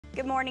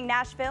Good morning,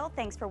 Nashville.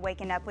 Thanks for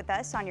waking up with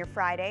us on your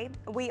Friday.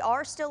 We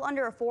are still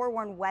under a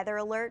forewarned weather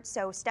alert,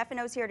 so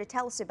Stefano's here to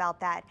tell us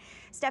about that.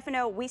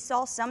 Stefano, we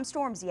saw some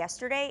storms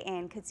yesterday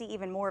and could see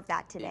even more of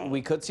that today.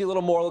 We could see a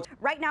little more.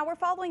 Right now, we're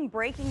following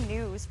breaking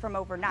news from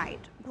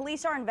overnight.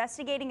 Police are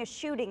investigating a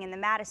shooting in the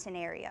Madison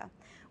area.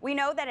 We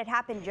know that it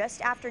happened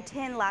just after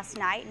 10 last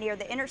night near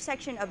the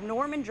intersection of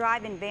Norman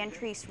Drive and Van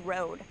Treese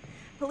Road.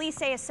 Police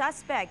say a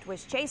suspect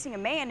was chasing a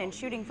man and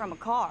shooting from a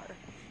car.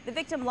 The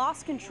victim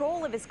lost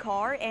control of his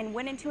car and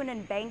went into an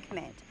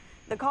embankment.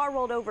 The car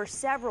rolled over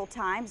several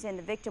times and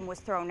the victim was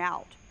thrown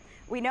out.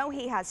 We know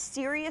he has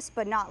serious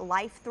but not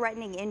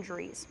life-threatening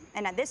injuries.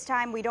 And at this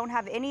time, we don't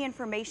have any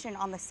information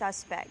on the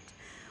suspect.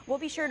 We'll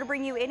be sure to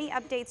bring you any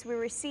updates we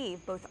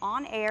receive, both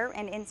on air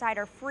and inside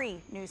our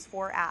free News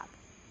 4 app.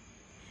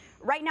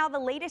 Right now, the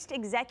latest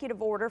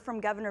executive order from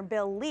Governor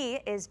Bill Lee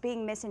is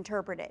being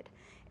misinterpreted.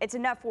 It's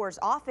enough for his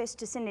office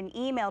to send an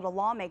email to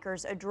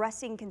lawmakers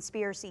addressing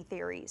conspiracy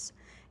theories.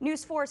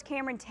 News 4's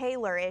Cameron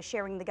Taylor is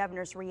sharing the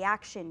governor's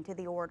reaction to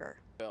the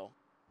order.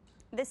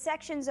 The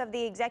sections of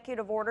the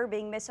executive order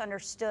being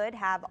misunderstood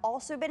have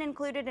also been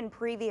included in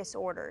previous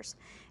orders.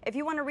 If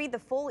you want to read the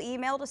full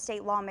email to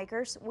state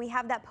lawmakers, we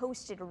have that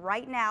posted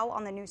right now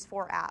on the News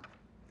 4 app.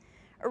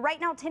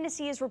 Right now,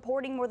 Tennessee is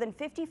reporting more than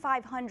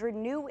 5,500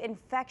 new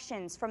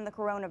infections from the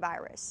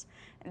coronavirus.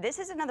 This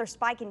is another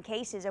spike in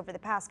cases over the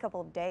past couple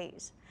of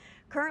days.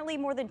 Currently,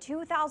 more than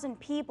 2,000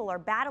 people are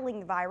battling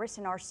the virus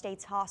in our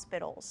state's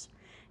hospitals.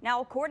 Now,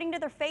 according to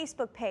their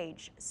Facebook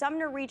page,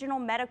 Sumner Regional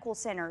Medical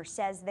Center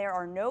says there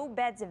are no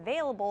beds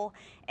available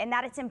and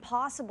that it's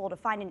impossible to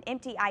find an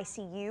empty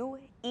ICU,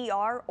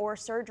 ER, or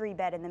surgery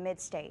bed in the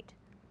mid-state.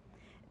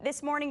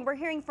 This morning, we're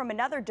hearing from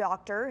another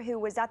doctor who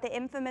was at the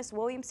infamous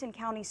Williamson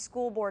County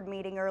School Board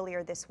meeting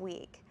earlier this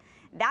week.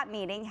 That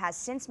meeting has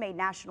since made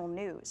national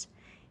news.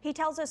 He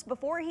tells us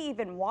before he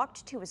even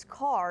walked to his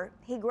car,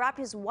 he grabbed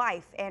his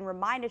wife and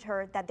reminded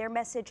her that their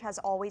message has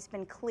always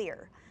been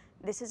clear.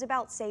 This is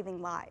about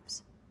saving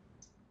lives.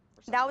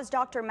 That was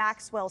Dr.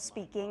 Maxwell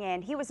speaking,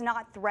 and he was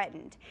not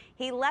threatened.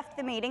 He left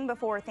the meeting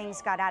before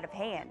things got out of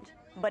hand.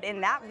 But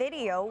in that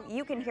video,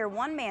 you can hear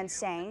one man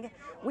saying,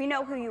 "We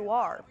know who you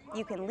are.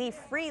 You can leave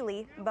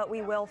freely, but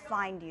we will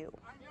find you."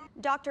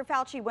 Dr.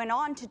 Fauci went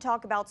on to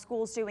talk about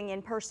schools doing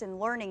in-person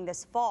learning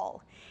this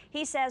fall.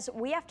 He says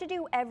we have to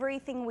do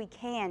everything we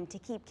can to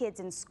keep kids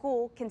in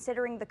school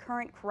considering the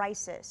current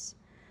crisis.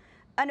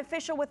 An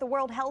official with the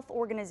World Health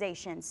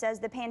Organization says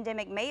the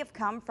pandemic may have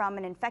come from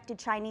an infected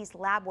Chinese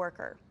lab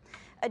worker.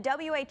 A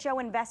WHO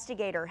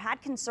investigator had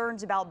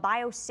concerns about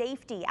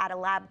biosafety at a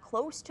lab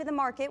close to the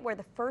market where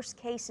the first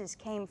cases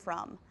came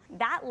from.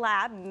 That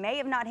lab may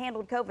have not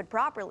handled COVID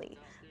properly,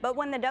 but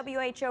when the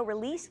WHO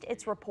released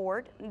its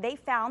report, they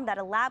found that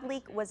a lab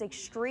leak was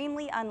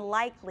extremely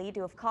unlikely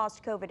to have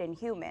caused COVID in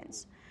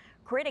humans.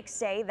 Critics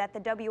say that the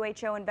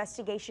WHO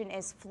investigation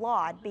is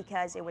flawed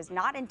because it was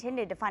not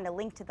intended to find a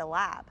link to the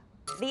lab.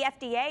 The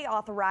FDA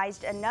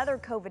authorized another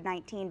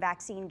COVID-19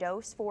 vaccine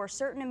dose for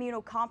certain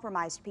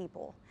immunocompromised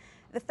people.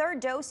 The third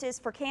dose is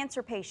for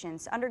cancer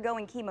patients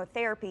undergoing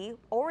chemotherapy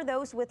or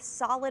those with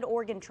solid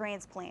organ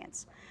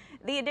transplants.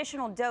 The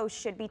additional dose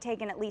should be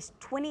taken at least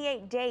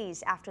 28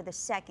 days after the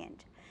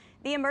second.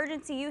 The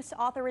emergency use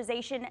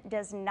authorization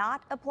does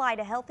not apply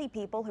to healthy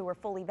people who are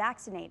fully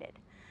vaccinated.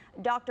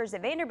 Doctors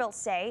at Vanderbilt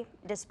say,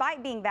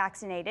 despite being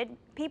vaccinated,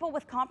 people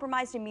with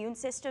compromised immune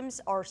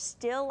systems are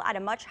still at a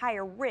much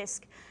higher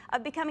risk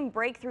of becoming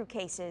breakthrough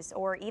cases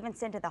or even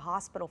sent to the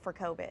hospital for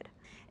COVID.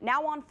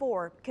 Now on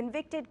 4,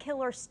 convicted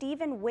killer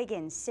Stephen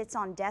Wiggins sits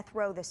on death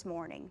row this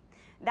morning.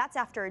 That's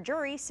after a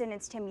jury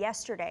sentenced him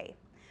yesterday.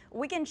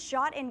 Wiggins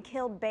shot and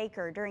killed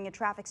Baker during a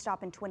traffic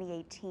stop in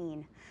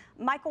 2018.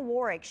 Michael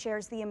Warwick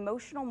shares the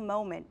emotional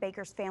moment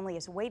Baker's family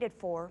has waited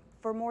for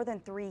more than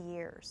 3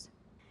 years.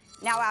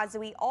 Now, as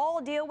we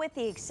all deal with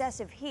the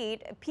excessive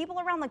heat,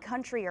 people around the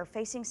country are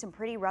facing some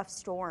pretty rough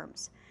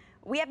storms.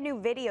 We have new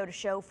video to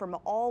show from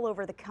all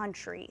over the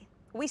country.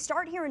 We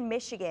start here in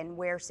Michigan,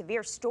 where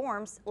severe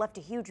storms left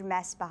a huge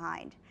mess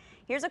behind.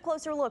 Here's a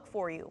closer look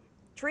for you.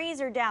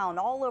 Trees are down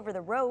all over the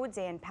roads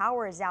and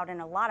power is out in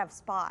a lot of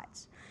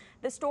spots.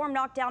 The storm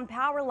knocked down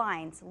power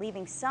lines,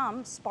 leaving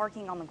some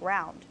sparking on the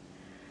ground.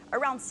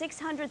 Around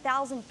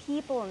 600,000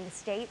 people in the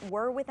state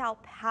were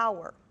without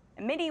power.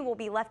 Many will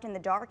be left in the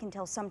dark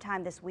until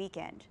sometime this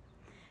weekend.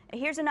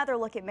 Here's another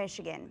look at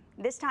Michigan,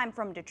 this time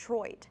from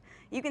Detroit.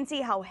 You can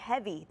see how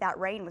heavy that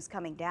rain was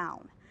coming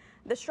down.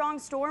 The strong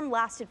storm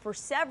lasted for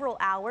several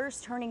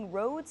hours, turning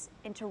roads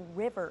into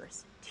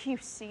rivers. Do you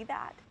see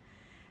that?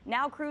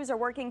 Now crews are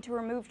working to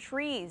remove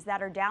trees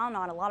that are down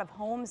on a lot of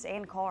homes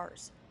and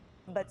cars.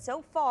 But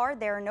so far,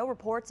 there are no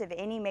reports of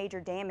any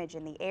major damage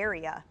in the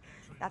area.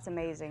 That's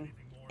amazing.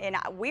 And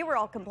we were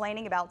all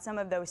complaining about some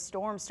of those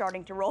storms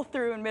starting to roll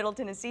through in Middle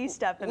Tennessee,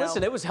 Stefano.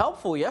 Listen, it was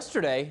helpful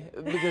yesterday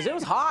because it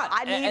was hot.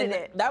 I needed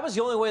it. That was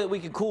the only way that we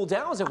could cool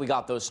down is if we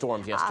got those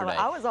storms yesterday.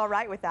 I was all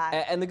right with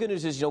that. And the good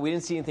news is, we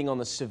didn't see anything on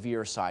the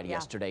severe side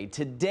yesterday.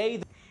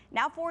 Today.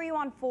 Now for you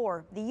on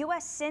 4, the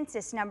U.S.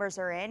 Census numbers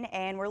are in,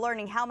 and we're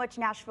learning how much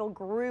Nashville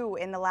grew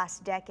in the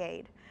last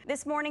decade.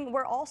 This morning,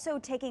 we're also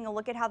taking a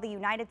look at how the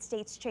United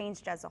States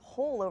changed as a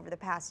whole over the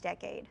past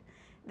decade.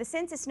 The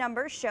census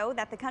numbers show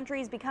that the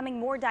country is becoming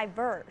more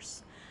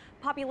diverse.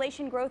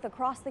 Population growth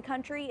across the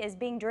country is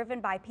being driven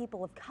by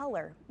people of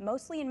color,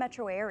 mostly in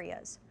metro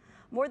areas.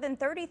 More than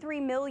 33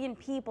 million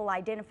people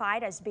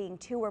identified as being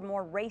 2 or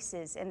more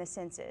races in the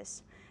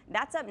census.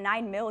 That's up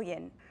 9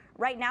 million.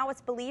 Right now, it's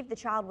believed the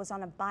child was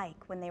on a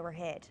bike when they were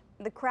hit.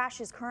 The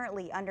crash is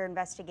currently under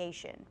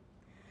investigation.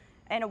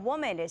 And a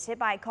woman is hit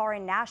by a car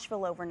in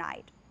Nashville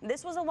overnight.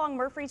 This was along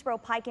Murfreesboro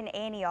Pike in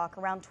Antioch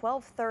around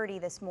 12:30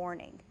 this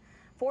morning.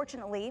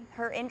 Fortunately,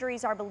 her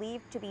injuries are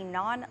believed to be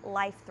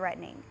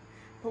non-life-threatening.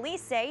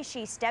 Police say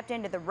she stepped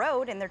into the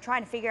road and they're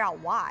trying to figure out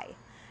why.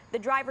 The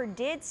driver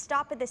did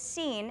stop at the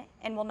scene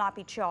and will not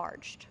be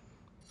charged.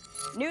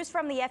 News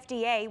from the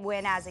FDA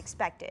went as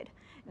expected.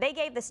 They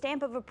gave the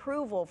stamp of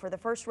approval for the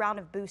first round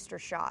of booster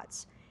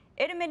shots.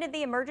 It amended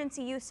the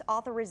emergency use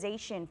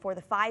authorization for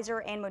the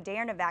Pfizer and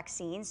Moderna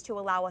vaccines to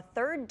allow a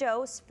 3rd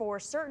dose for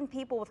certain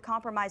people with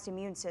compromised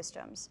immune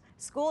systems.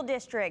 School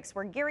districts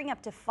were gearing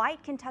up to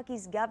fight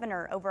Kentucky's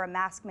governor over a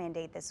mask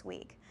mandate this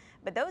week.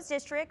 But those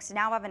districts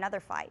now have another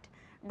fight.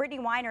 Brittany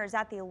Weiner is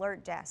at the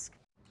alert desk.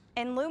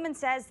 And Lumen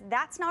says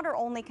that's not her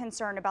only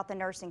concern about the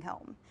nursing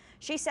home.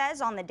 She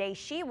says on the day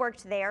she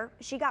worked there,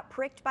 she got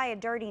pricked by a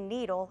dirty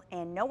needle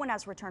and no one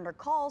has returned her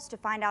calls to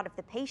find out if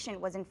the patient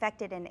was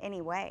infected in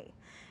any way.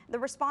 The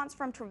response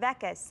from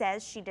Trevecca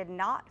says she did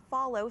not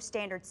follow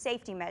standard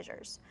safety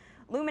measures.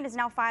 Lumen is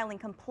now filing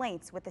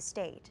complaints with the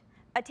state.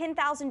 A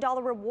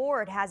 $10,000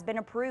 reward has been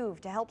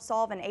approved to help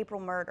solve an April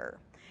murder.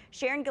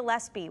 Sharon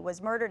Gillespie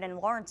was murdered in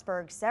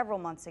Lawrenceburg several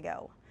months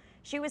ago.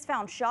 She was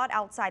found shot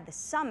outside the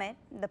Summit,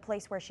 the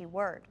place where she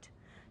worked.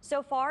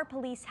 So far,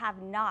 police have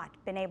not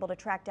been able to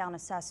track down a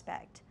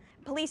suspect.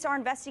 Police are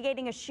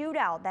investigating a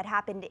shootout that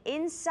happened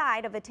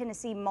inside of a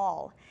Tennessee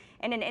mall,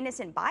 and an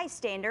innocent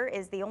bystander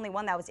is the only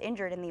one that was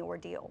injured in the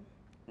ordeal.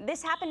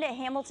 This happened at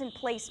Hamilton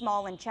Place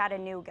Mall in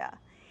Chattanooga.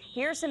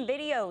 Here are some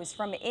videos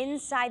from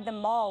inside the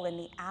mall in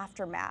the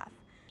aftermath.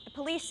 The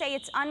police say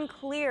it's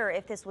unclear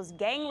if this was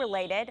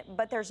gang-related,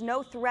 but there's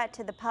no threat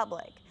to the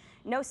public.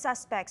 No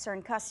suspects are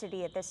in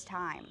custody at this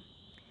time.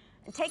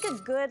 And take a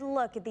good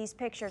look at these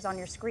pictures on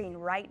your screen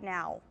right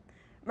now.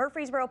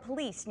 Murfreesboro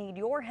police need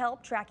your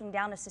help tracking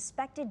down a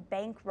suspected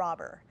bank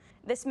robber.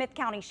 The Smith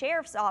County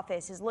Sheriff's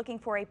Office is looking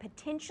for a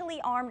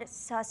potentially armed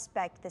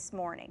suspect this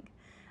morning.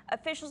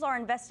 Officials are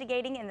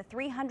investigating in the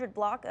 300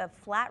 block of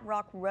Flat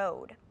Rock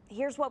Road.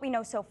 Here's what we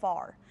know so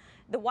far.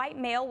 The white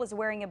male was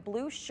wearing a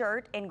blue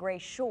shirt and gray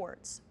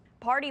shorts.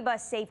 Party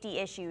bus safety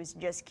issues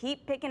just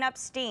keep picking up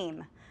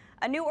steam.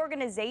 A new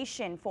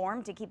organization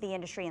formed to keep the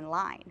industry in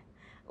line.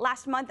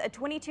 Last month, a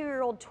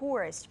 22-year-old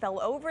tourist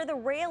fell over the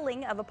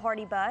railing of a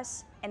party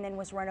bus and then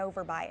was run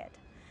over by it.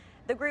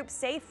 The group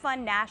Safe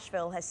Fun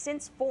Nashville has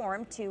since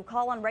formed to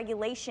call on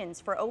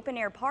regulations for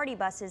open-air party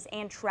buses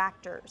and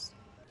tractors.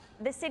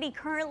 The city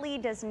currently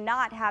does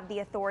not have the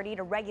authority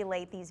to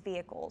regulate these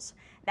vehicles.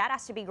 That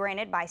has to be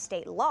granted by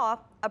state law,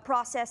 a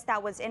process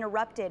that was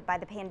interrupted by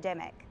the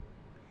pandemic.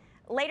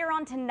 Later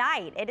on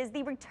tonight, it is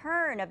the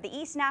return of the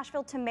East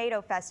Nashville Tomato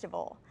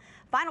Festival.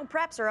 Final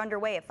preps are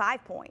underway at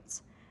 5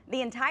 Points. The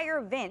entire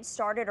event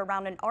started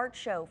around an art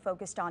show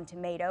focused on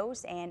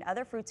tomatoes and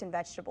other fruits and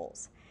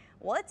vegetables.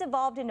 Well, it's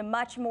evolved into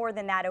much more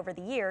than that over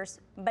the years,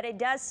 but it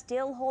does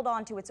still hold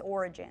on to its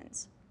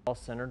origins. All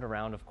centered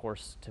around, of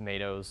course,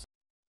 tomatoes.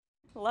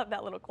 Love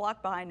that little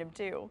clock behind him,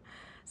 too.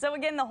 So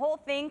again, the whole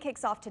thing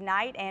kicks off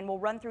tonight and will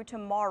run through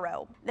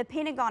tomorrow. The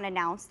Pentagon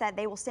announced that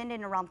they will send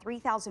in around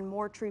 3,000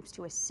 more troops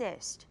to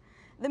assist.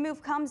 The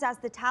move comes as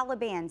the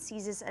Taliban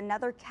seizes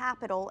another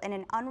capital in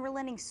an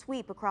unrelenting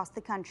sweep across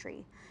the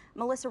country.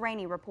 Melissa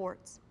Rainey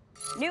reports.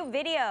 New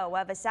video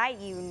of a sight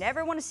you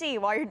never want to see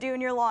while you're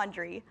doing your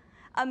laundry.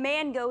 A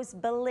man goes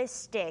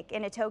ballistic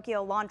in a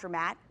Tokyo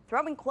laundromat,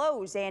 throwing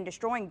clothes and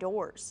destroying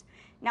doors.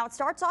 Now it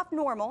starts off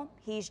normal.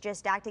 He's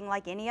just acting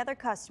like any other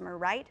customer,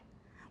 right?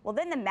 Well,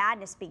 then the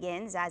madness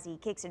begins as he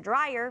kicks a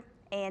dryer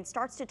and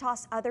starts to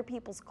toss other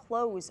people's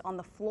clothes on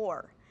the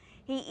floor.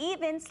 He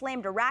even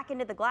slammed a rack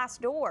into the glass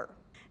door.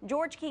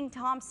 George King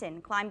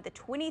Thompson climbed the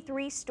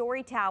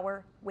 23-story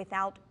tower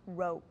without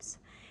ropes.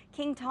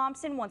 King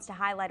Thompson wants to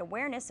highlight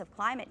awareness of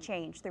climate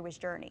change through his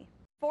journey.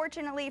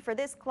 Fortunately for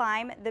this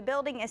climb, the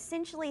building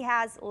essentially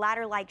has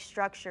ladder-like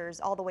structures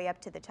all the way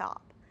up to the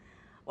top.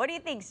 What do you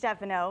think,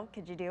 Stefano?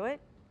 Could you do it?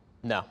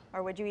 No.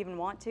 Or would you even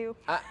want to?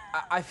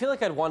 I feel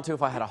like I'd want to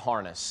if I had a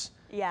harness.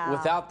 Yeah.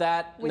 Without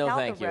that, Without no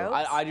thank the you.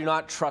 ropes? I do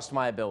not trust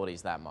my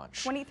abilities that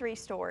much. 23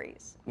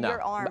 stories. No.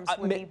 Your arms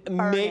would be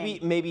burning.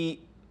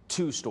 Maybe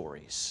 2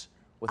 stories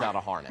without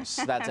a harness.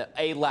 That's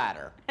a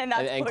ladder. And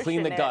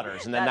clean the pushing it.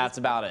 gutters, and then that's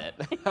about it.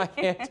 I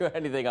can't do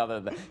anything other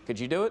than that. Could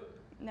you do it?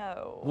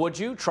 No. Would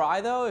you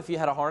try, though, if you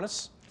had a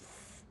harness?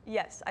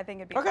 Yes, I think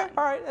it'd be Okay, fun.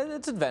 all right.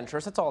 It's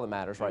adventurous. That's all that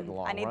matters, right in the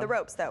long I need run. the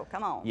ropes, though.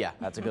 Come on. Yeah,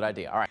 that's a good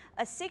idea. All right.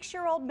 A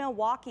 6-year-old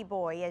Milwaukee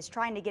boy is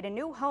trying to get a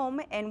new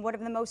home in one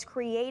of the most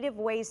creative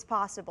ways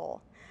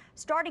possible.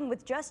 Starting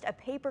with just a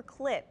paper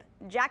clip,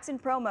 Jackson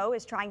Promo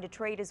is trying to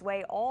trade his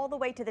way all the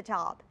way to the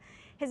top.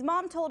 His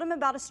mom told him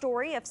about a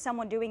story of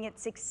someone doing it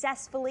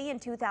successfully in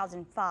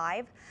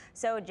 2005,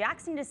 so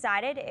Jackson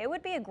decided it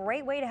would be a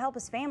great way to help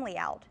his family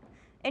out.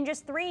 In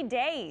just 3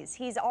 days,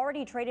 he's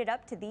already traded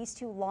up to these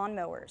 2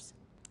 lawnmowers.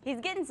 He's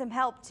getting some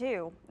help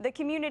too. The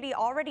community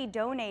already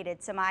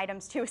donated some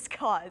items to his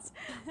cause.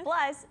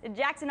 Plus,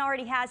 Jackson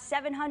already has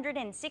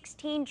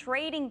 716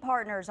 trading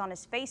partners on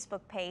his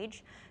Facebook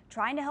page,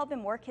 trying to help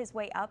him work his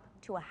way up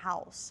to a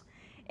house.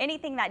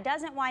 Anything that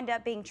doesn't wind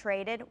up being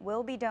traded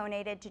will be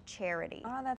donated to charity. Oh, that's